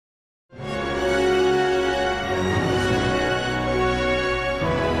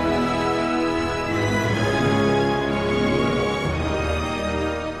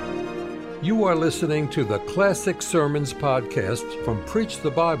You are listening to the Classic Sermons podcast from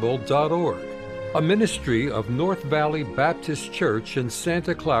PreachTheBible.org, a ministry of North Valley Baptist Church in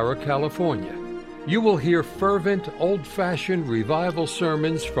Santa Clara, California. You will hear fervent, old-fashioned revival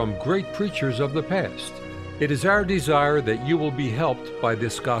sermons from great preachers of the past. It is our desire that you will be helped by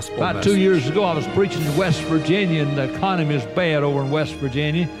this gospel About message. 2 years ago, I was preaching in West Virginia, and the economy is bad over in West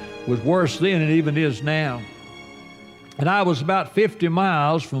Virginia. It was worse then than it even is now. And I was about 50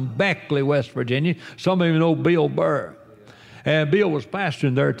 miles from Beckley, West Virginia. Some of you know Bill Burr. And Bill was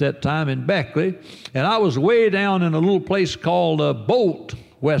pastoring there at that time in Beckley. And I was way down in a little place called Bolt,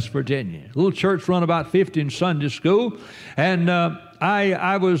 West Virginia. A little church run about 50 in Sunday school. And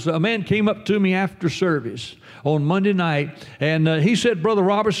a man came up to me after service on Monday night, and he said, Brother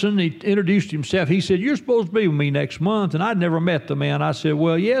Robertson, he introduced himself. He said, you're supposed to be with me next month, and I'd never met the man. I said,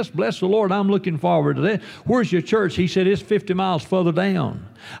 well, yes, bless the Lord, I'm looking forward to that. Where's your church? He said, it's 50 miles further down.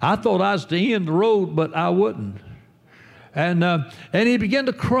 I thought I was at the end of the road, but I wouldn't. And he began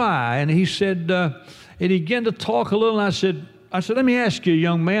to cry, and he said, and he began to talk a little, and I said, let me ask you,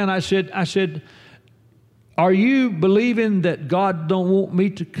 young man, I said, are you believing that God don't want me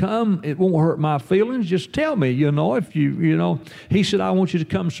to come? It won't hurt my feelings. Just tell me, if you know. He said, I want you to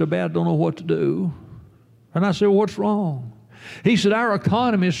come so bad, I don't know what to do. And I said, what's wrong? He said, our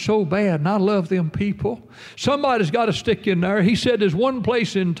economy is so bad, and I love them people. Somebody's got to stick in there. He said, there's one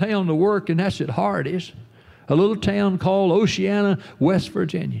place in town to work, and that's at Hardee's, a little town called Oceana, West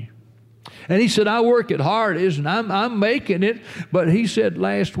Virginia. And he said, I work at Hardee's, and I'm making it. But he said,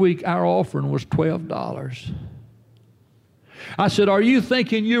 last week our offering was $12. I said, are you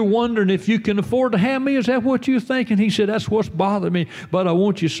thinking you're wondering if you can afford to have me? Is that what you're thinking? He said, that's what's bothering me, but I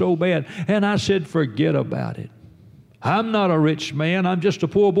want you so bad. And I said, forget about it. I'm not a rich man. I'm just a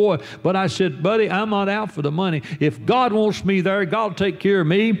poor boy. But I said, buddy, I'm not out for the money. If God wants me there, God will take care of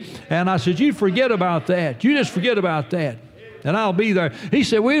me. And I said, you forget about that. You just forget about that. And I'll be there. He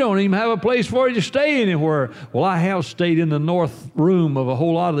said, we don't even have a place for you to stay anywhere. Well, I have stayed in the north room of a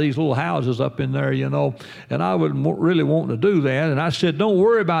whole lot of these little houses up in there, and I would really want to do that. And I said, don't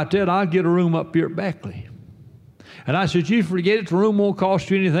worry about that. I'll get a room up here at Beckley. And I said, you forget it. The room won't cost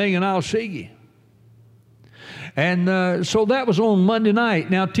you anything, and I'll see you. And so that was on Monday night.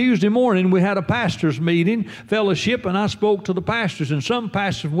 Now, Tuesday morning, we had a pastor's meeting, fellowship, and I spoke to the pastors. And some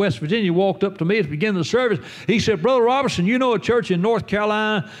pastor from West Virginia walked up to me at the beginning of the service. He said, Brother Robertson, you know a church in North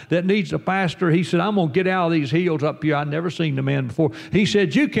Carolina that needs a pastor? He said, I'm going to get out of these hills up here. I've never seen the man before. He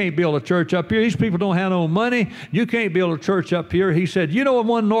said, you can't build a church up here. These people don't have no money. You can't build a church up here. He said, you know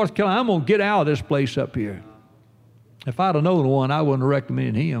one in North Carolina, I'm going to get out of this place up here. If I'd have known one, I wouldn't have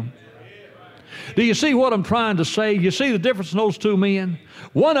recommended him. Do you see what I'm trying to say? You see the difference in those two men?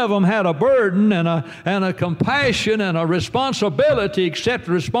 One of them had a burden and a compassion and a responsibility, accepted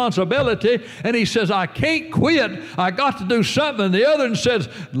responsibility, and he says, I can't quit. I got to do something. And the other one says,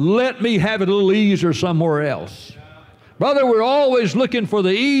 let me have it a little easier somewhere else. Brother, we're always looking for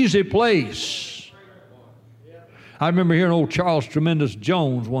the easy place. I remember hearing old Charles Tremendous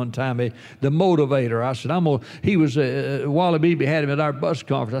Jones one time, the motivator. I said, Wally Beebe had him at our bus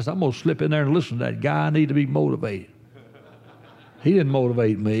conference. I said, I'm going to slip in there and listen to that guy. I need to be motivated. He didn't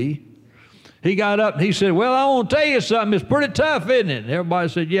motivate me. He got up and he said, well, I want to tell you something. It's pretty tough, isn't it? And everybody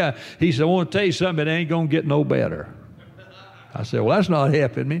said, yeah. He said, I want to tell you something. It ain't going to get no better. I said, well, that's not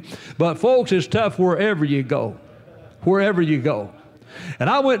helping me. But folks, it's tough wherever you go. Wherever you go. And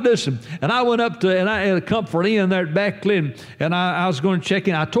I went up to, and I had a Comfort Inn there at Beckley, and I was going to check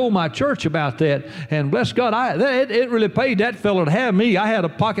in. I told my church about that, and bless God, it really paid that fellow to have me. I had a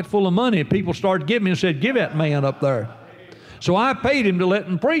pocket full of money, and people started giving me and said, give that man up there. So I paid him to let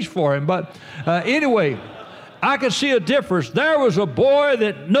him preach for him. But anyway, I could see a difference. There was a boy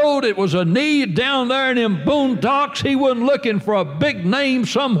that knew it was a need down there in them boondocks. He wasn't looking for a big name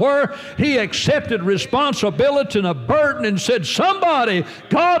somewhere. He accepted responsibility and a burden and said, somebody,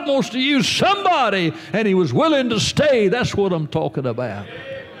 God wants to use somebody, and he was willing to stay. That's what I'm talking about.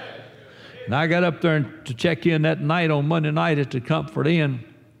 And I got up there to check in that night on Monday night at the Comfort Inn,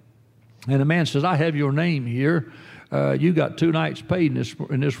 and the man says, I have your name here. You got 2 nights paid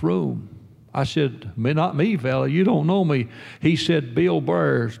in this room. I said, not me, fella. You don't know me. He said, Bill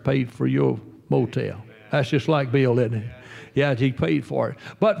Burr's paid for your motel. That's just like Bill, isn't it? Yeah, he paid for it.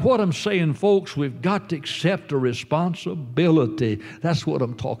 But what I'm saying, folks, we've got to accept a responsibility. That's what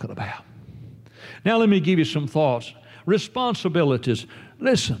I'm talking about. Now, let me give you some thoughts. Responsibilities.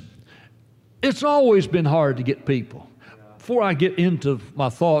 Listen, it's always been hard to get people. Before I get into my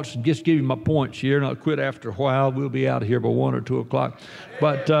thoughts and just give you my points here, and I'll quit after a while. We'll be out of here by 1 or 2 o'clock.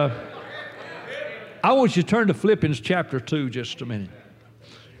 But I want you to turn to Philippians chapter 2 just a minute.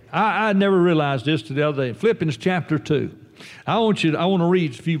 I never realized this till the other day. Philippians chapter 2. I want to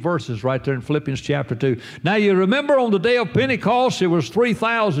read a few verses right there in Philippians chapter 2. Now you remember on the day of Pentecost, it was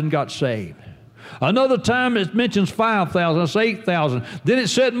 3,000 got saved. Another time it mentions 5,000, it's 8,000. Then it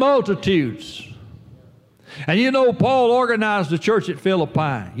said multitudes. And you know, Paul organized the church at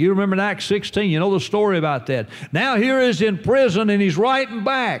Philippi. You remember in Acts 16, you know the story about that. Now here he's in prison and he's writing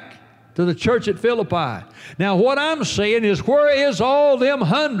back to the church at Philippi. Now what I'm saying is, where is all them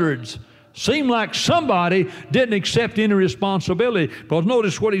hundreds? Seemed like somebody didn't accept any responsibility. Because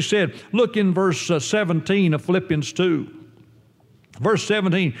notice what he said. Look in verse 17 of Philippians 2. Verse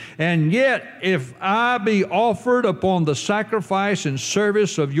 17, and yet if I be offered upon the sacrifice and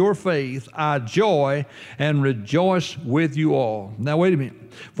service of your faith, I joy and rejoice with you all. Now wait a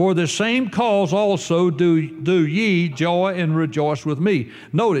minute. For the same cause also do ye joy and rejoice with me.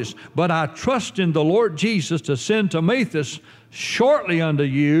 Notice, but I trust in the Lord Jesus to send Timotheus shortly unto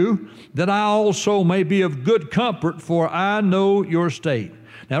you, that I also may be of good comfort, for I know your state.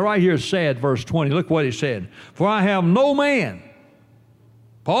 Now right here is sad, verse 20. Look what he said. For I have no man.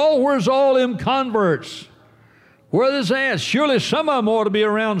 Paul, where's all them converts? Where is that? Surely some of them ought to be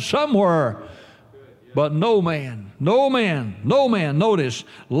around somewhere. But no man, notice,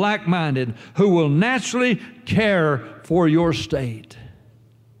 like-minded, who will naturally care for your state.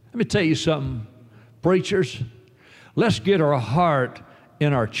 Let me tell you something, preachers. Let's get our heart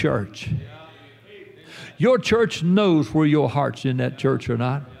in our church. Your church knows where your heart's in that church or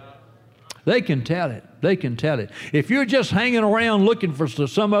not. They can tell it. They can tell it. If you're just hanging around looking for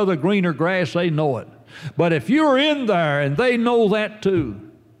some other greener grass, they know it. But if you're in there, and they know that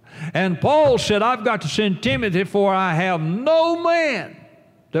too. And Paul said, I've got to send Timothy, for I have no man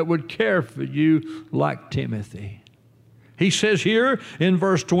that would care for you like Timothy. He says here in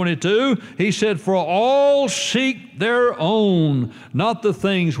verse 22, he said, for all seek their own, not the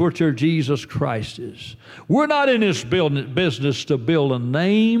things which are Jesus Christ's. We're not in this business to build a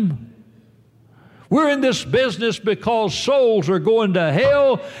name. We're in this business because souls are going to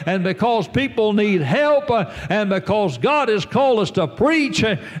hell, and because people need help, and because God has called us to preach,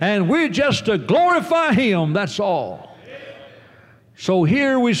 and we're just to glorify Him, that's all. So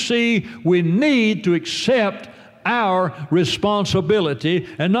here we see we need to accept our responsibility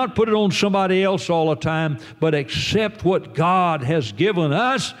and not put it on somebody else all the time, but accept what God has given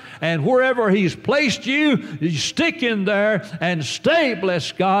us, and wherever He's placed you, you stick in there and stay,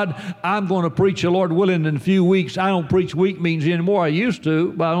 bless God. I'm going to preach, the Lord willing, in a few weeks. I don't preach week meetings anymore. I used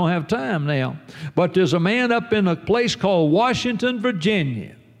to, but I don't have time now. But there's a man up in a place called Washington,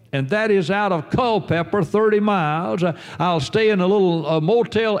 Virginia. And that is out of Culpeper, 30 miles. I'll stay in a little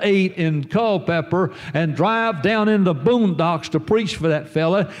Motel 8 in Culpeper and drive down in the boondocks to preach for that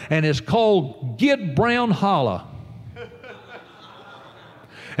fella. And it's called Gid Brown Hollow.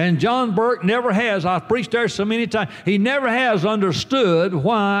 And John Burke never has, I've preached there so many times, he never has understood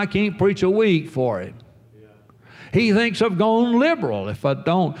why I can't preach a week for him. He thinks I've gone liberal if I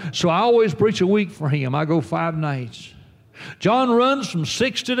don't. So I always preach a week for him. I go 5 nights. John runs from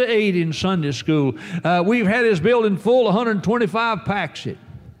 60 to 80 in Sunday school. We've had his building full, 125 packs it.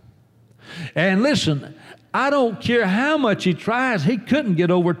 And listen, I don't care how much he tries, he couldn't get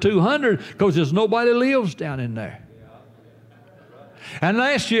over 200 because there's nobody lives down in there. And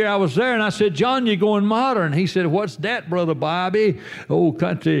last year I was there and I said, John, you're going modern. He said, what's that, Brother Bobby? Old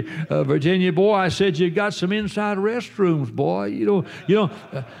country Virginia boy. I said, you got some inside restrooms, boy. You know.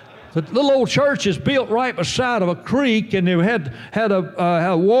 The little old church is built right beside of a creek, and they had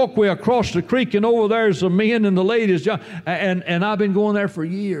a walkway across the creek, and over there's the men and the ladies. And I've been going there for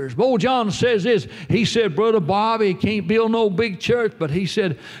years. But old John says this. He said, Brother Bobby can't build no big church, but he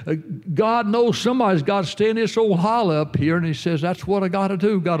said, God knows somebody's got to stay in this old hollow up here. And he says, that's what I got to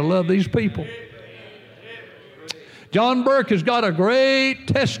do. Got to love these people. John Burke has got a great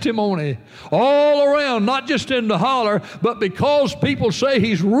testimony all around, not just in the holler, but because people say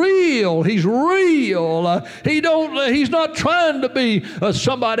he's real. He's real. He's not trying to be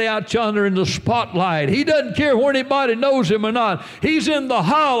somebody out yonder in the spotlight. He doesn't care where anybody knows him or not. He's in the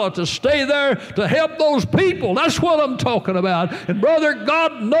holler to stay there to help those people. That's what I'm talking about. And brother,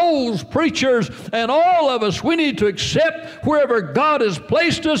 God knows preachers and all of us, we need to accept wherever God has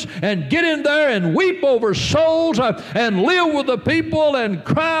placed us and get in there and weep over souls and live with the people and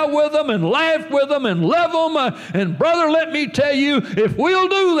cry with them and laugh with them and love them. And brother, let me tell you, if we'll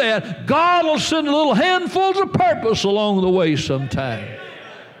do that, God will send little handfuls of purpose along the way sometime.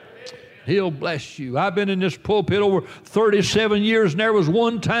 He'll bless you. I've been in this pulpit over 37 years, and there was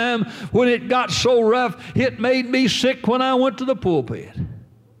one time when it got so rough, it made me sick when I went to the pulpit.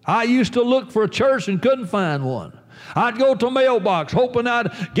 I used to look for a church and couldn't find one. I'd go to mailbox hoping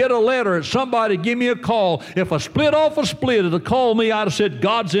I'd get a letter and somebody give me a call. If I split off a split, it'd call me. I'd have said,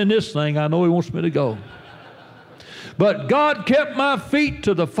 God's in this thing. I know He wants me to go. But God kept my feet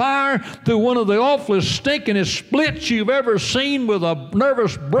to the fire through one of the awfulest, stinkingest splits you've ever seen, with a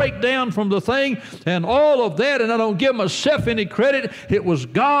nervous breakdown from the thing and all of that. And I don't give myself any credit. It was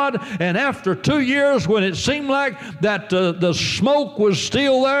God. And after 2 years, when it seemed like that the smoke was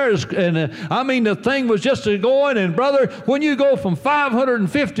still there, and the thing was just going. And brother, when you go from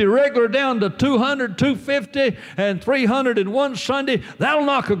 550 regular down to 200, 250, and 300 in one Sunday, that'll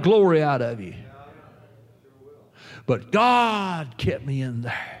knock a glory out of you. But God kept me in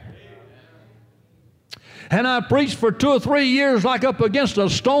there. And I preached for 2 or 3 years like up against a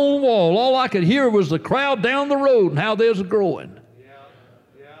stone wall. All I could hear was the crowd down the road and how they was growing.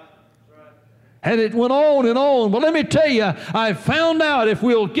 And it went on and on. But let me tell you, I found out if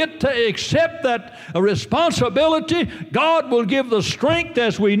we'll get to accept that responsibility, God will give the strength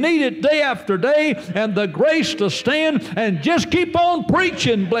as we need it day after day, and the grace to stand and just keep on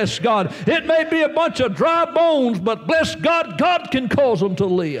preaching, bless God. It may be a bunch of dry bones, but bless God, God can cause them to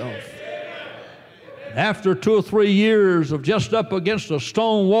live. After 2 or 3 years of just up against a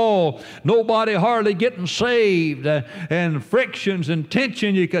stone wall, nobody hardly getting saved, and frictions and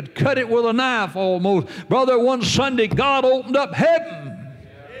tension, you could cut it with a knife almost. Brother, one Sunday God opened up heaven.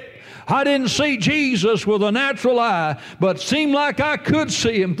 I didn't see Jesus with a natural eye, but seemed like I could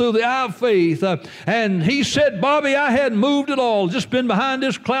see Him through the eye of faith. And He said, Bobby, I hadn't moved at all, just been behind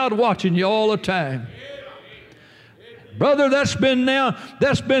this cloud watching you all the time. Brother, that's been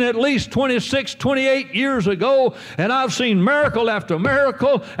at least 26, 28 years ago, and I've seen miracle after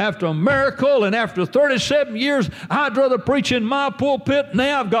miracle after miracle, and after 37 years, I'd rather preach in my pulpit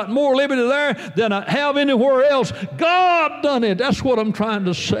now. I've got more liberty there than I have anywhere else. God done it. That's what I'm trying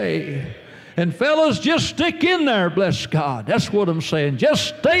to say. And fellas, just stick in there, bless God. That's what I'm saying.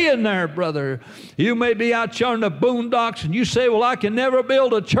 Just stay in there, brother. You may be out here in the boondocks and you say, well, I can never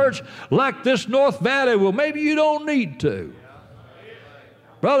build a church like this North Valley. Well, maybe you don't need to.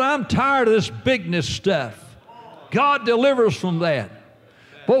 Brother, I'm tired of this bigness stuff. God delivers from that.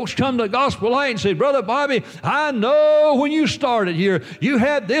 Folks come to Gospel Light and say, Brother Bobby, I know when you started here, you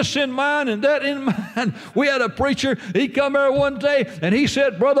had this in mind and that in mind. We had a preacher, he come there one day and he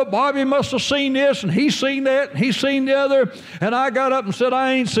said, Brother Bobby must have seen this and he seen that and he seen the other. And I got up and said,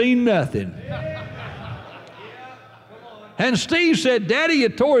 I ain't seen nothing. And Steve said, Daddy, you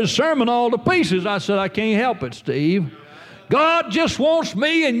tore his sermon all to pieces. I said, I can't help it, Steve. God just wants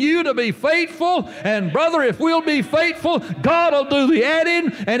me and you to be faithful. And brother, if we'll be faithful, God will do the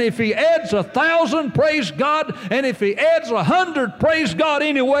adding. And if He adds 1,000, praise God. And if He adds 100, praise God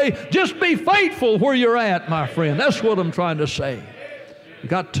anyway. Just be faithful where you're at, my friend. That's what I'm trying to say. We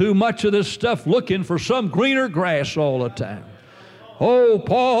got too much of this stuff looking for some greener grass all the time. Oh,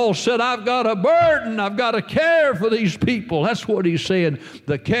 Paul said, I've got a burden. I've got a care for these people. That's what he's saying.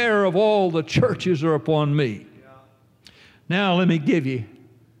 The care of all the churches are upon me. Now let me give you,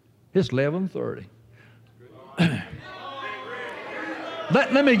 it's 11:30.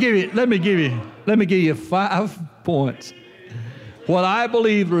 let me give you 5 points. What I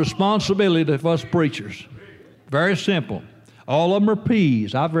believe the responsibility of us preachers. Very simple. All of them are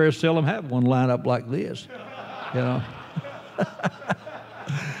P's. I very seldom have one lined up like this. You know.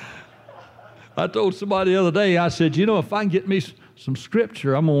 I told somebody the other day, I said, you know, if I can get me some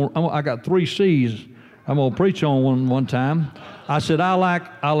scripture, I got 3 C's. I'm going to preach on one time. I said, I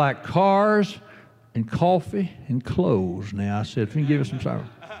like cars and coffee and clothes. Now, I said, if you can give me some service.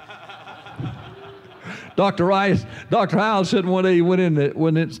 Dr. Howell said one day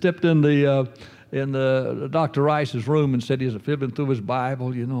he stepped in Dr. Rice's room and said he was fibbing through his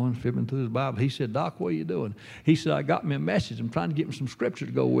Bible, He said, Doc, what are you doing? He said, I got me a message. I'm trying to get me some scripture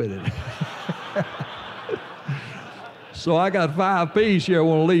to go with it. So I got 5 P's here I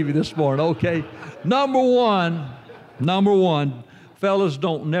want to leave you this morning, okay? Number one, fellas,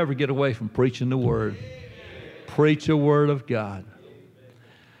 don't never get away from preaching the Word. Preach the Word of God.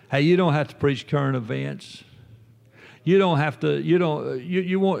 Hey, you don't have to preach current events. You don't have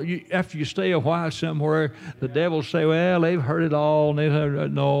to, after you stay a while somewhere, the devil will say, well, they've heard it all.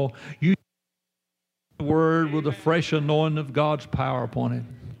 No, you the Word with the fresh anointing of God's power upon it.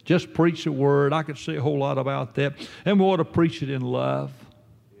 Just preach the Word. I could say a whole lot about that. And we ought to preach it in love.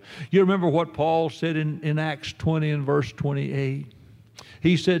 You remember what Paul said in Acts 20 and verse 28?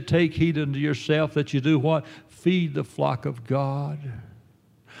 He said, take heed unto yourself that you do what? Feed the flock of God.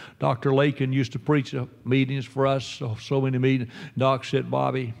 Dr. Lakin used to preach meetings for us, so many meetings. Doc said,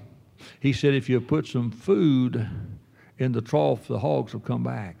 Bobby, he said, if you put some food in the trough, the hogs will come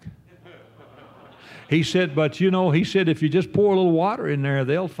back. He said, but you know, he said, if you just pour a little water in there,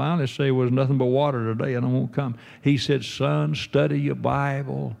 they'll finally say, well, there's nothing but water today and I won't come. He said, son, study your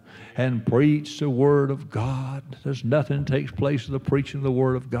Bible and preach the Word of God. There's nothing that takes place of the preaching of the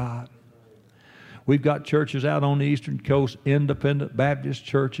Word of God. We've got churches out on the eastern coast, independent Baptist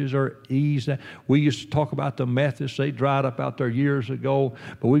churches are easy. We used to talk about the Methodists. They dried up out there years ago.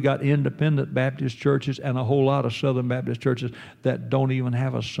 But we got independent Baptist churches and a whole lot of Southern Baptist churches that don't even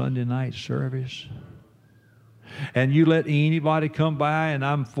have a Sunday night service. And you let anybody come by, and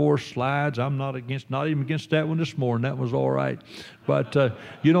I'm for slides. I'm not even against that one this morning. That was all right. But,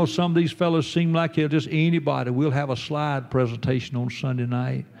 you know, some of these fellows seem like they're just anybody. We'll have a slide presentation on Sunday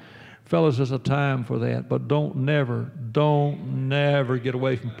night. Fellas, there's a time for that, but don't never get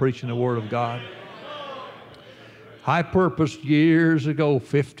away from preaching the Word of God. I purposed years ago,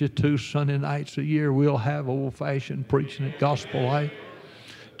 52 Sunday nights a year, we'll have old-fashioned preaching at Gospel Light.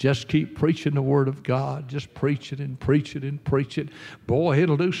 Just keep preaching the Word of God. Just preach it and preach it and preach it. Boy,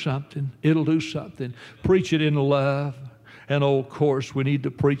 it'll do something. It'll do something. Preach it in love. And, of course, we need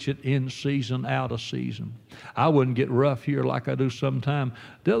to preach it in season, out of season. I wouldn't get rough here like I do sometime.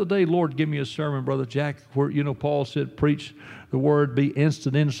 The other day, Lord gave me a sermon, Brother Jack, where, you know, Paul said, preach the word, be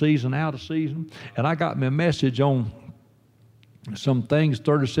instant in season, out of season. And I got me a message on some things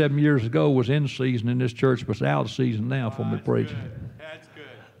 37 years ago was in season in this church, but it's out of season now for me preaching. That's good.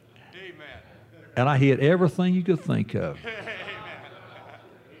 Amen. And I hit everything you could think of.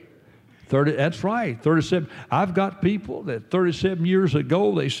 30, that's right, 37. I've got people that 37 years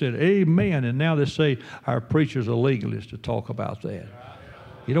ago, they said, amen, and now they say our preacher's a legalist to talk about that.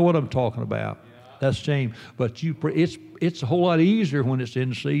 You know what I'm talking about. That's shame. But it's a whole lot easier when it's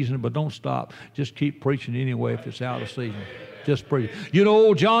in season, but don't stop. Just keep preaching anyway if it's out of season. Just preach. You know,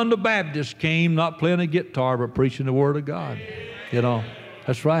 old John the Baptist came not playing a guitar, but preaching the Word of God. You know.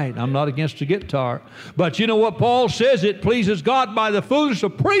 That's right. I'm not against the guitar. But you know what Paul says? It pleases God by the foolishness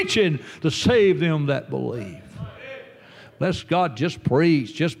of preaching to save them that believe. Bless God, just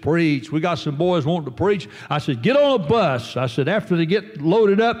preach, just preach. We got some boys wanting to preach. I said, get on a bus. I said, after they get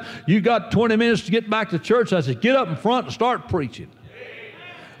loaded up, you got 20 minutes to get back to church. I said, get up in front and start preaching.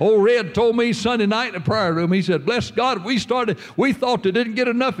 Old Red told me Sunday night in the prayer room, he said, bless God, we thought they didn't get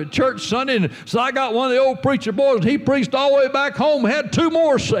enough at church Sunday, and so I got one of the old preacher boys, and he preached all the way back home, had 2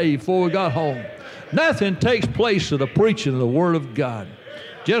 more saved before we got home. Nothing takes place of the preaching of the Word of God.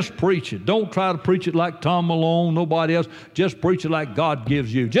 Just preach it. Don't try to preach it like Tom Malone, nobody else. Just preach it like God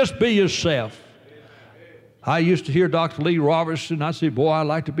gives you. Just be yourself. I used to hear Dr. Lee Robertson. I said, boy, I'd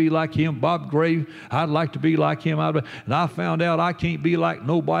like to be like him. Bob Gray, I'd like to be like him. And I found out I can't be like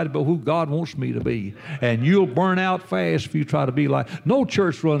nobody but who God wants me to be. And you'll burn out fast if you try to be like. No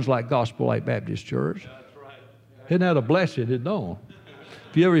church runs like Gospel Light Baptist Church. Isn't that a blessing? It don't.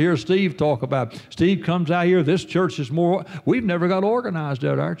 If you ever hear Steve talk about, Steve comes out here, this church is more, we've never got organized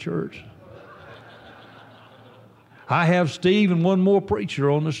at our church. I have Steve and one more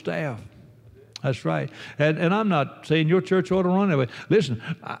preacher on the staff. That's right. And I'm not saying your church ought to run that way. Listen,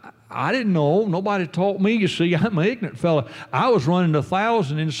 I didn't know. Nobody taught me. You see, I'm an ignorant fellow. I was running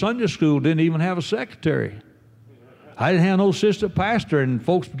 1,000 in Sunday school, didn't even have a secretary. I didn't have no assistant pastor, and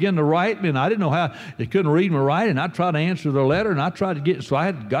folks began to write me, and I didn't know how. They couldn't read me writing. I tried to answer their letter, and I tried to get, so I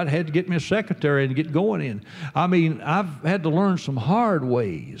had to get me a secretary and get going in. I mean, I've had to learn some hard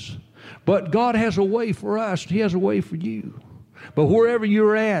ways. But God has a way for us. He has a way for you. But wherever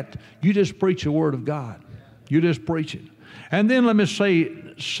you're at, you just preach the Word of God. You just preach it. And then let me say,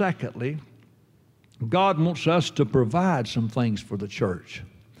 secondly, God wants us to provide some things for the church.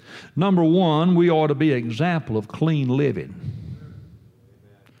 Number one, we ought to be an example of clean living.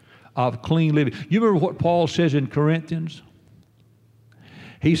 Of clean living. You remember what Paul says in Corinthians?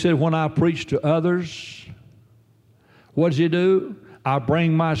 He said, when I preach to others, what does he do? I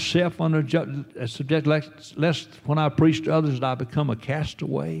bring myself under subject, lest when I preach to others that I become a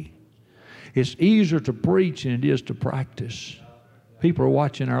castaway. It's easier to preach than it is to practice. People are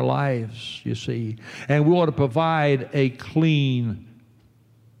watching our lives, you see. And we ought to provide a cleanness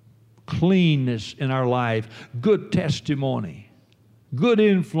in our life, good testimony, good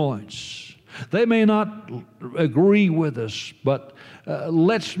influence. They may not agree with us, but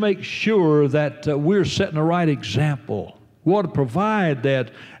let's make sure that we're setting the right example. We ought to provide that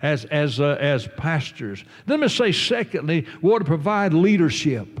as pastors. Let me say, secondly, we ought to provide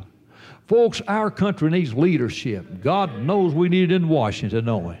leadership. Folks, our country needs leadership. God knows we need it in Washington,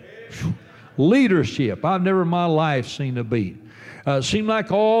 don't we? Leadership. I've never in my life seen a beat. Seemed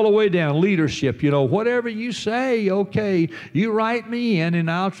like all the way down, leadership. You know, whatever you say, okay, you write me in and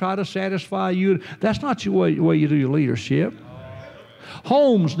I'll try to satisfy you. That's not the way you do your leadership.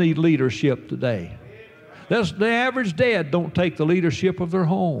 Homes need leadership today. The average dad don't take the leadership of their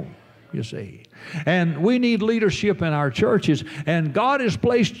home, you see. And we need leadership in our churches. And God has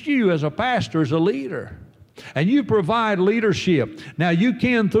placed you as a pastor, as a leader. And you provide leadership. Now, you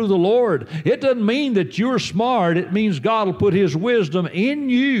can through the Lord. It doesn't mean that you're smart. It means God will put His wisdom in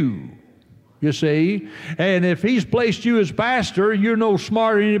you, you see. And if He's placed you as pastor, you're no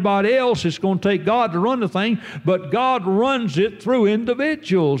smarter than anybody else. It's going to take God to run the thing, but God runs it through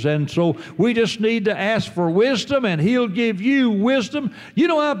individuals. And so we just need to ask for wisdom, and He'll give you wisdom. You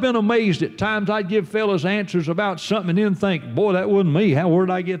know, I've been amazed at times. I'd give fellas answers about something and then think, boy, that wasn't me. Where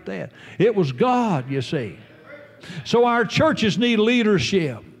did I get that? It was God, you see. So our churches need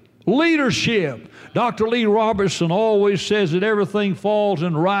leadership. Leadership. Dr. Lee Robertson always says that everything falls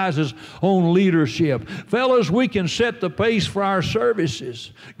and rises on leadership. Fellas, we can set the pace for our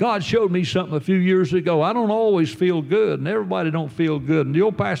services. God showed me something a few years ago. I don't always feel good, and everybody don't feel good, and the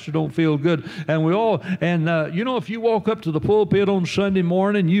old pastor don't feel good, and we all, and you know, if you walk up to the pulpit on Sunday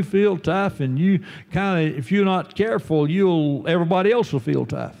morning, you feel tough, and you kind of, if you're not careful, everybody else will feel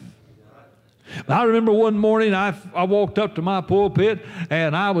tough. I remember one morning I walked up to my pulpit,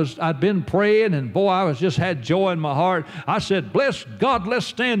 and I'd been praying, and boy, I just had joy in my heart. I said, bless God, let's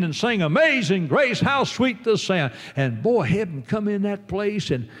stand and sing Amazing Grace, how sweet the sound. And boy, heaven come in that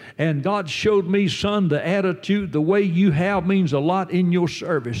place, and God showed me, son, the attitude, the way you have means a lot in your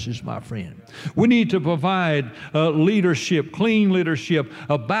services, my friend. We need to provide leadership, clean leadership,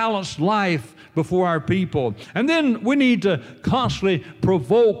 a balanced life before our people. And then we need to constantly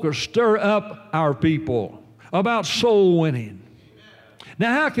provoke or stir up our people about soul winning.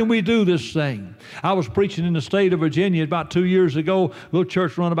 Now, how can we do this thing? I was preaching in the state of Virginia about 2 years ago. A little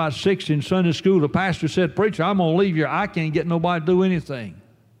church run about 60 in Sunday school. The pastor said, preacher, I'm going to leave here. I can't get nobody to do anything.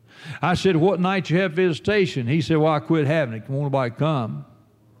 I said, what night you have visitation? He said, well, I quit having it. Won't nobody come?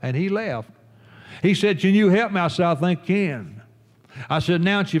 And he left. He said, can you help me? I said, I think I can. I said,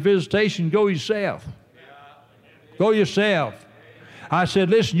 announce your visitation, go yourself. Go yourself. I said,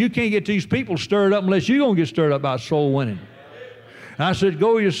 listen, you can't get these people stirred up unless you're going to get stirred up about soul winning. And I said,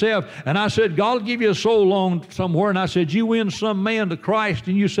 go yourself. And I said, God will give you a soul along somewhere. And I said, you win some man to Christ,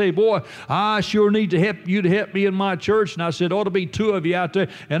 and you say, boy, I sure need to help you to help me in my church. And I said, ought to be 2 of you out there.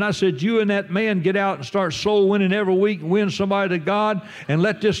 And I said, you and that man get out and start soul winning every week and win somebody to God, and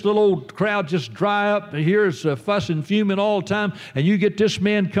let this little old crowd just dry up. Here it's fussing, fuming all the time. And you get this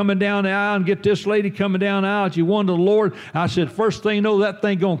man coming down the aisle and get this lady coming down the aisle that you won to the Lord. I said, first thing you know, that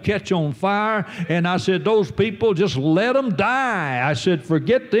thing going to catch on fire. And I said, those people, just let them die. I said,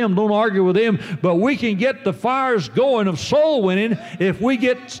 forget them, don't argue with them, but we can get the fires going of soul winning if we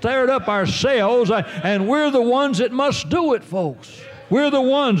get stirred up ourselves, and we're the ones that must do it, folks. We're the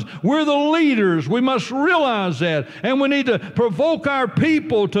ones, we're the leaders. We must realize that, and we need to provoke our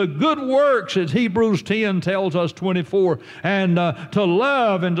people to good works, as Hebrews 10 tells us, 24, and to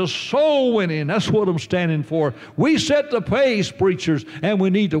love and to soul winning. That's what I'm standing for. We set the pace, preachers, and we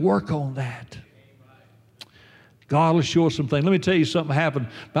need to work on that. God will show us some things. Let me tell you something happened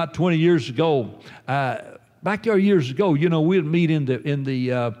about 20 years ago. Back there years ago, you know, we'd meet in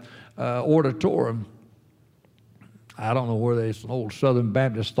the auditorium. I don't know where it's an old Southern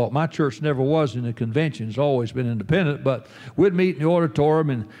Baptist thought. My church never was in the convention. It's always been independent. But we'd meet in the auditorium,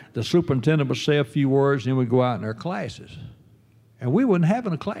 and the superintendent would say a few words, and then we'd go out in our classes. And we wasn't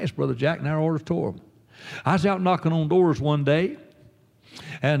having a class, Brother Jack, in our auditorium. I was out knocking on doors one day,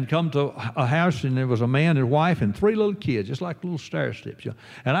 and come to a house, and there was a man, his wife, and 3 little kids, just like little stair steps. You know.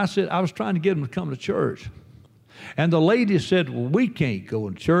 And I said, I was trying to get them to come to church. And the lady said, well, we can't go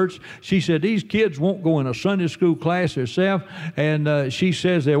in church. She said, these kids won't go in a Sunday school class themselves. And she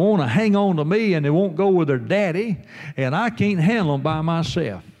says they want to hang on to me, and they won't go with their daddy, and I can't handle them by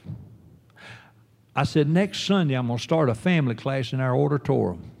myself. I said, next Sunday I'm going to start a family class in our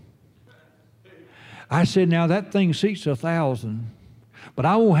auditorium. I said, now that thing seats 1,000. But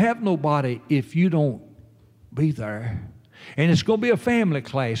I won't have nobody if you don't be there. And it's going to be a family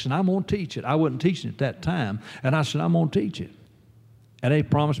class, and I'm going to teach it. I wasn't teaching at that time. And I said, I'm going to teach it. And they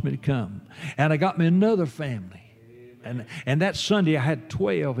promised me to come. And I got me another family. And that Sunday I had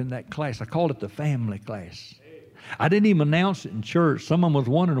 12 in that class. I called it the family class. I didn't even announce it in church. Someone was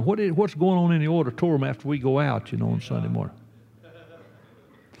wondering, what's going on in the auditorium after we go out, you know, on Sunday morning.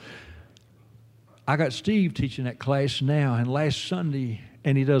 I got Steve teaching that class now, and last Sunday,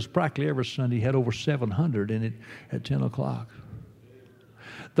 and he does practically every Sunday, he had over 700 in it at 10 o'clock.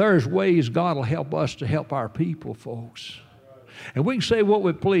 There's ways God will help us to help our people, folks. And we can say what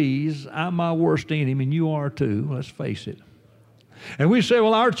we please. I'm my worst enemy, and you are too. Let's face it. And we say,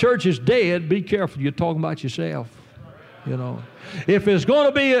 well, our church is dead. Be careful. You're talking about yourself. You know, if there's going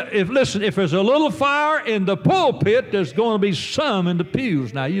to be, if there's a little fire in the pulpit, there's going to be some in the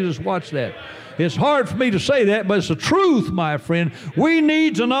pews. Now, you just watch that. It's hard for me to say that, but it's the truth, my friend. We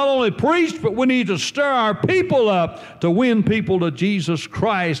need to not only preach, but we need to stir our people up to win people to Jesus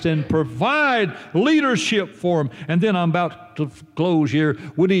Christ and provide leadership for them. And then I'm about to close here.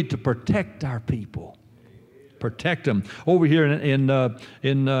 We need to protect our people. Protect them. Over here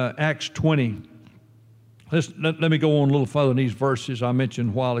in Acts 20. Let me go on a little further in these verses I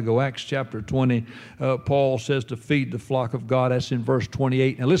mentioned a while ago. Acts chapter 20, Paul says to feed the flock of God. That's in verse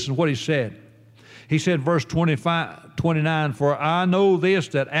 28. Now listen to what he said. He said, verse 29, for I know this,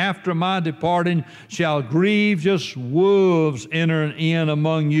 that after my departing shall grievous wolves enter in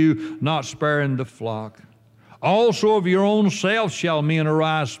among you, not sparing the flock. Also of your own self shall men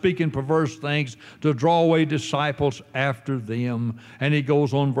arise, speaking perverse things, to draw away disciples after them. And he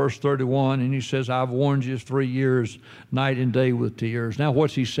goes on, verse 31, and he says, I've warned you 3 years, night and day with tears. Now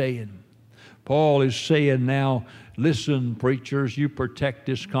what's he saying? Paul is saying now, listen, preachers, you protect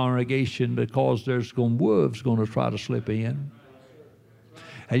this congregation because there's wolves going to try to slip in.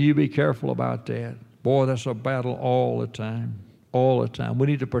 And you be careful about that. Boy, that's a battle all the time. All the time. We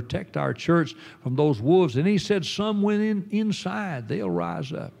need to protect our church from those wolves. And he said some went inside. They'll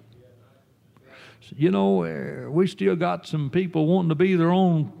rise up. You know, we still got some people wanting to be their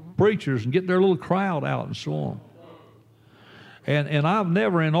own preachers and get their little crowd out and so on. And I've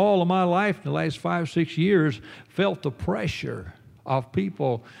never in all of my life, in the last 5 or 6 years, felt the pressure of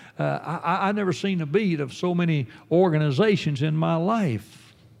people. I never seen a beat of so many organizations in my life.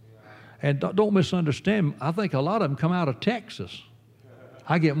 And don't misunderstand, I think a lot of them come out of Texas.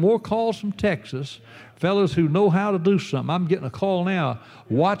 I get more calls from Texas, fellas who know how to do something. I'm getting a call now,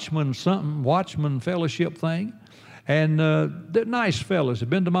 Watchman fellowship thing. And they're nice fellas. They've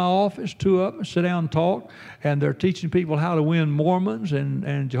been to my office, 2 of them, sit down and talk, and they're teaching people how to win Mormons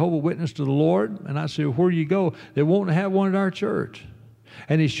and Jehovah's Witness to the Lord. And I said, where do you go? They want to have one at our church.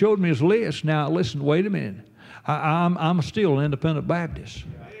 And he showed me his list. Now, listen, wait a minute. I'm still an independent Baptist.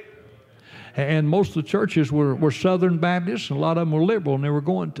 And most of the churches were Southern Baptists, and a lot of them were liberal, and they were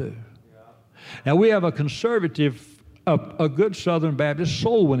going to. Now, we have a conservative, a good Southern Baptist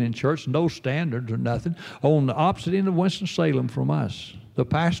soul-winning church, no standards or nothing, on the opposite end of Winston-Salem from us. The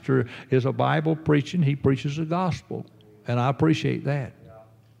pastor is a Bible preaching. He preaches the gospel, and I appreciate that.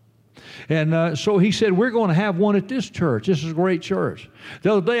 And so he said, we're going to have one at this church. This is a great church.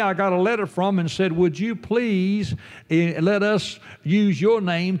 The other day I got a letter from him and said, would you please let us use your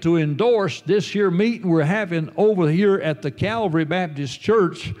name to endorse this here meeting we're having over here at the Calvary Baptist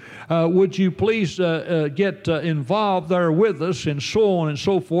Church. Would you please get involved there with us and so on and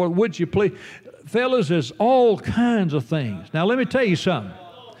so forth. Would you please? Fellas, there's all kinds of things. Now let me tell you something.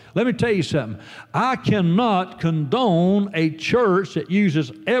 I cannot condone a church that uses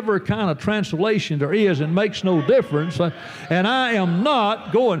every kind of translation there is and makes no difference. And I am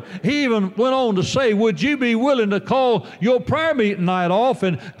not going. He even went on to say, would you be willing to call your prayer meeting night off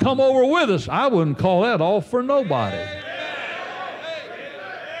and come over with us? I wouldn't call that off for nobody.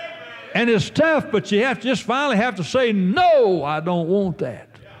 And it's tough, but you just finally have to say, no, I don't want that.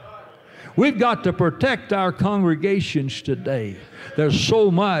 We've got to protect our congregations today. There's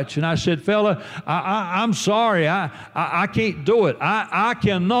so much. And I said, fella, I'm sorry. I can't do it. I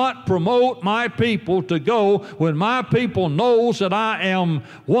cannot promote my people to go when my people knows that I am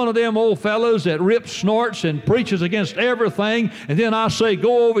one of them old fellows that rips, snorts, and preaches against everything. And then I say,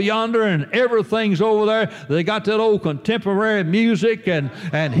 go over yonder, and everything's over there. They got that old contemporary music and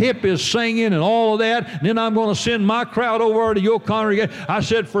hippies singing and all of that. And then I'm going to send my crowd over to your congregation. I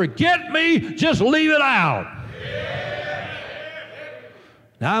said, forget me. Just leave it out.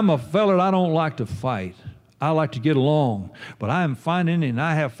 Now, I'm a fella that I don't like to fight. I like to get along. But I am finding, and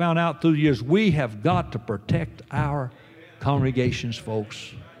I have found out through the years, we have got to protect our congregations,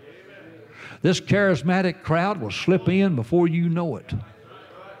 folks. This charismatic crowd will slip in before you know it.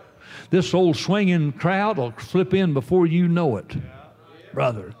 This old swinging crowd will slip in before you know it,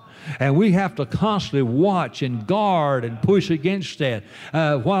 brother. And we have to constantly watch and guard and push against that.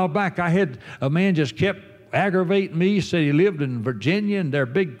 A while back, I had a man just kept aggravating me. He said he lived in Virginia, and their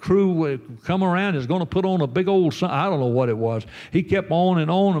big crew would come around, is going to put on a big old sign. I don't know what it was. He kept on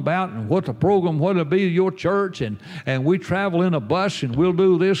and on about and what the program, what it'll be to your church, and we travel in a bus, and we'll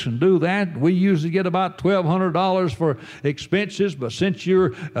do this and do that. We usually get about $1,200 for expenses, but since you're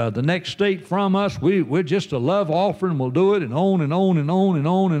the next state from us, we're just a love offering. We'll do it, and on and on and on and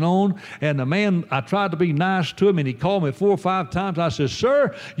on and on. And the man, I tried to be nice to him, and he called me 4 or 5 times. I said,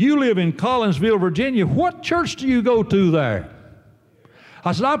 sir, you live in Collinsville, Virginia. What church do you go to there?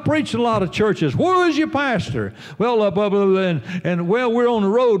 I said, I preach in a lot of churches. Who is your pastor? Well, well, we're on the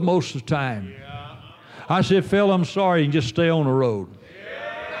road most of the time. I said, Phil, I'm sorry, you can just stay on the road.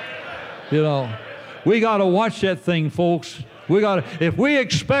 You know, we got to watch that thing, folks. If we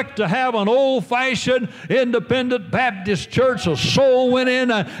expect to have an old-fashioned independent Baptist church of soul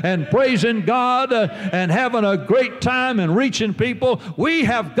winning and praising God and having a great time and reaching people, we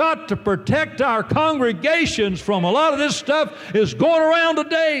have got to protect our congregations from a lot of this stuff is going around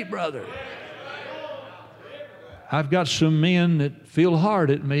today, brother. I've got some men that feel hard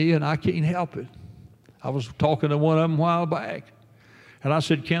at me, and I can't help it. I was talking to one of them a while back, and I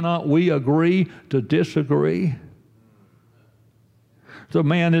said, cannot we agree to disagree? The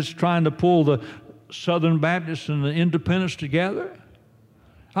man that's trying to pull the Southern Baptists and the Independents together.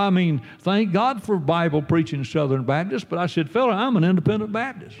 I mean, thank God for Bible preaching Southern Baptists, but I said, fella, I'm an independent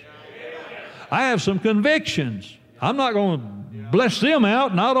Baptist. I have some convictions. I'm not going to bless them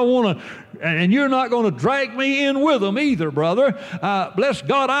out, and I don't want to, and you're not going to drag me in with them either, brother. Bless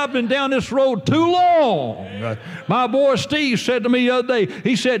God, I've been down this road too long. My boy Steve said to me the other day,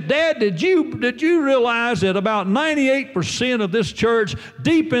 he said, Dad, did you realize that about 98% of this church,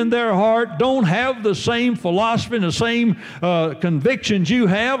 deep in their heart, don't have the same philosophy and the same convictions you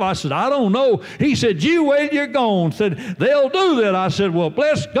have? I said, I don't know. He said, you wait till you're gone. Said, they'll do that. I said, well,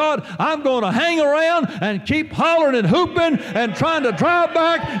 bless God, I'm going to hang around and keep hollering and hooping and trying to drive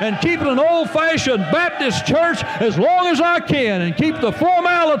back and keep it an old-fashioned Baptist church as long as I can and keep the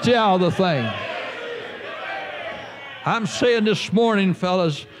formality out of the thing. I'm saying this morning,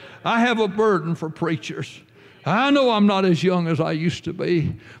 fellas, I have a burden for preachers. I know I'm not as young as I used to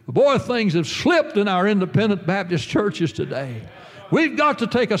be, but boy, things have slipped in our independent Baptist churches today. We've got to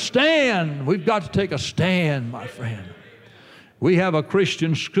take a stand. We've got to take a stand, my friend. We have a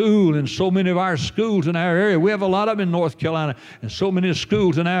Christian school, and so many of our schools in our area, we have a lot of them in North Carolina, and so many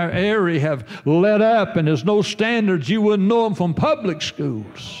schools in our area have let up, and there's no standards. You wouldn't know them from public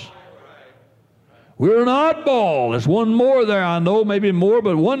schools. We're an oddball. There's one more there, I know, maybe more,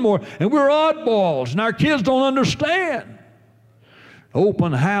 but one more, and we're oddballs, and our kids don't understand.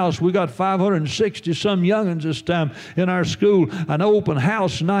 Open house, we got 560 some youngins this time in our school. An open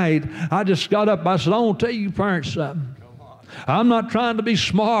house night, I just got up, I said, I want to tell you parents something. I'm not trying to be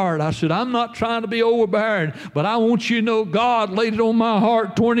smart. I said, I'm not trying to be overbearing, but I want you to know God laid it on my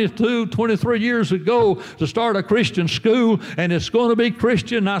heart 22, 23 years ago to start a Christian school, and it's going to be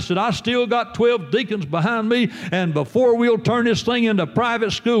Christian. I said, I still got 12 deacons behind me, and before we'll turn this thing into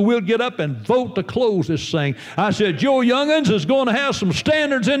private school, we'll get up and vote to close this thing. I said, your youngins is going to have some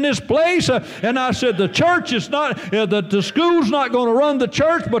standards in this place, and I said, the church is not, the school's not going to run the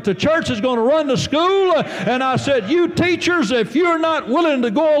church, but the church is going to run the school, and I said, you teachers, if you're not willing to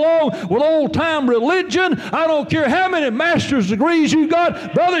go along with old-time religion, I don't care how many master's degrees you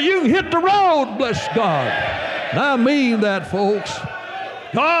got, brother, you can hit the road, bless God. And I mean that, folks.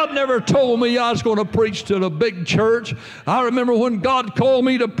 God never told me I was going to preach to the big church. I remember when God called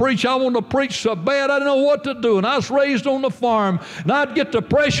me to preach, I wanted to preach so bad I didn't know what to do. And I was raised on the farm, and I'd get the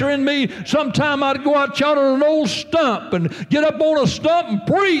pressure in me. Sometime I'd go out on an old stump and get up on a stump and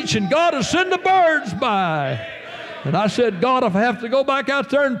preach, and God would send the birds by. And I said, God, if I have to go back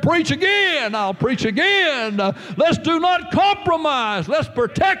out there and preach again, I'll preach again. Let's do not compromise. Let's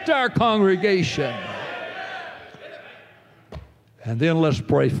protect our congregation. And then let's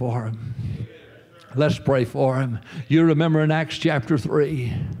pray for him. Let's pray for him. You remember in Acts chapter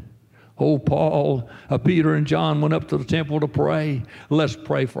 3, Peter and John went up to the temple to pray. Let's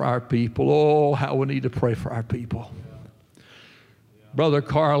pray for our people. Oh, how we need to pray for our people. Brother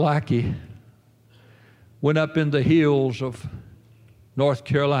Carl Lackey went up in the hills of North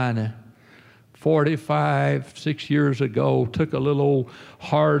Carolina 6 years ago, took a little old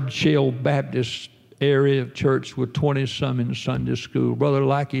hard-shell Baptist area of church with 20-some in Sunday school. Brother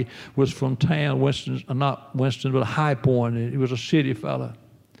Lackey was from town, not Winston, but High Point. He was a city fella.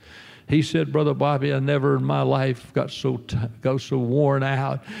 He said, Brother Bobby, I never in my life got so worn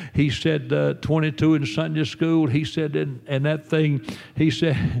out. He said, 22 in Sunday school. He said, and that thing, he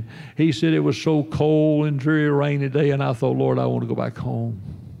said it was so cold and dreary, rainy day, and I thought, Lord, I want to go back home.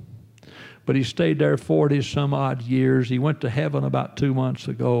 But he stayed there 40-some odd years. He went to heaven about 2 months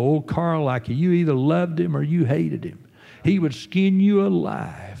ago. Old Carl Lackey, you either loved him or you hated him. He would skin you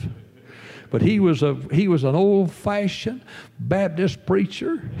alive. But he was an old-fashioned Baptist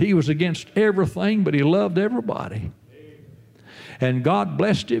preacher. He was against everything, but he loved everybody. And God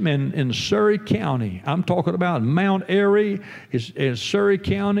blessed him in Surry County. I'm talking about Mount Airy in Surry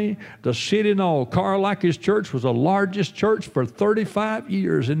County, the city and all. Carl Lackey's church was the largest church for 35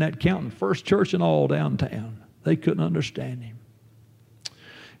 years in that county. First church in all downtown. They couldn't understand him.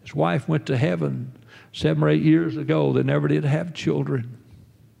 His wife went to heaven 7 or 8 years ago. They never did have children.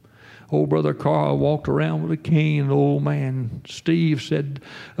 Old Brother Carl walked around with a cane. The old man, Steve, said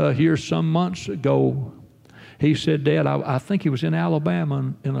here some months ago, he said, Dad, I think he was in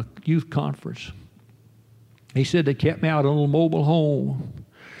Alabama in a youth conference. He said, they kept me out in a little mobile home.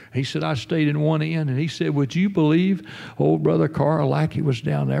 He said, I stayed in one end. And he said, would you believe old Brother Carl Lackey was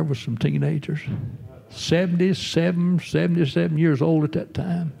down there with some teenagers? 77 years old at that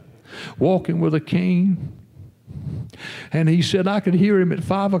time, walking with a cane. And he said, I could hear him at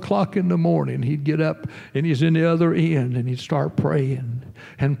 5 o'clock in the morning. He'd get up and he's in the other end and he'd start praying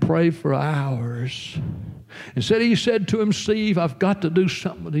and pray for hours. And he said to him, Steve, I've got to do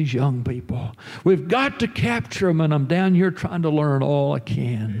something with these young people. We've got to capture them, and I'm down here trying to learn all I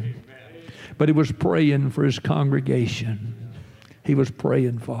can. But he was praying for his congregation. He was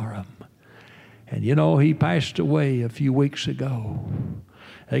praying for them. And you know, he passed away a few weeks ago.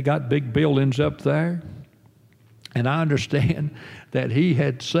 They got big buildings up there. And I understand that he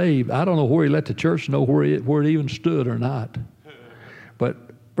had saved, I don't know where he let the church know where it even stood or not.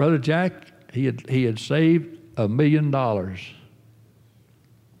 But Brother Jack, he had saved $1 million.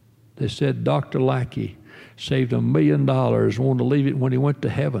 They said Dr. Lackey saved $1 million, wanted to leave it when he went to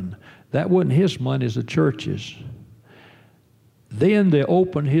heaven. That wasn't his money, it's the church's. Then they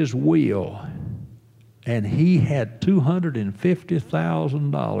opened his will, and he had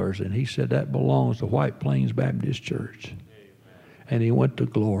 $250,000, and he said that belongs to White Plains Baptist Church. And he went to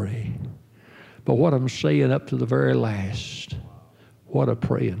glory. But what I'm saying up to the very last, what a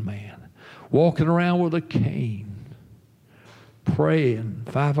praying man. Walking around with a cane, praying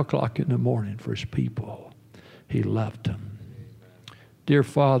 5 o'clock in the morning for his people. He loved them. Dear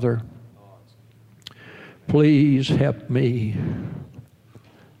Father, please help me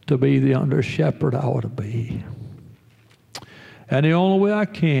to be the under shepherd I ought to be. And the only way I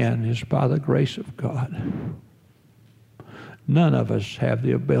can is by the grace of God. None of us have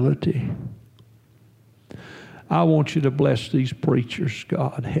the ability. I want you to bless these preachers,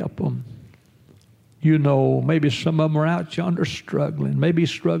 God. Help them. You know, maybe some of them are out yonder struggling, maybe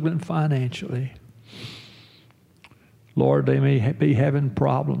struggling financially. Lord, they may be having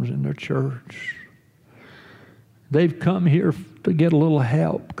problems in their church. They've come here to get a little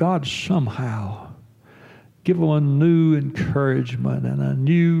help. God, somehow give them a new encouragement and a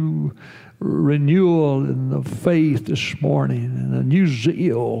new renewal in the faith this morning and a new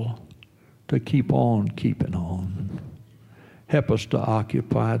zeal to keep on keeping on. Help us to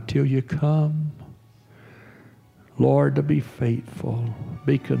occupy till you come. Lord, to be faithful,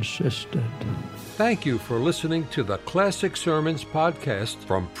 be consistent. Thank you for listening to the Classic Sermons podcast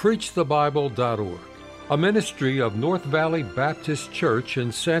from PreachTheBible.org, a ministry of North Valley Baptist Church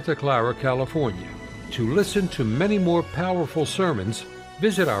in Santa Clara, California. To listen to many more powerful sermons,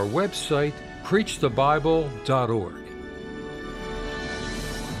 visit our website, PreachTheBible.org.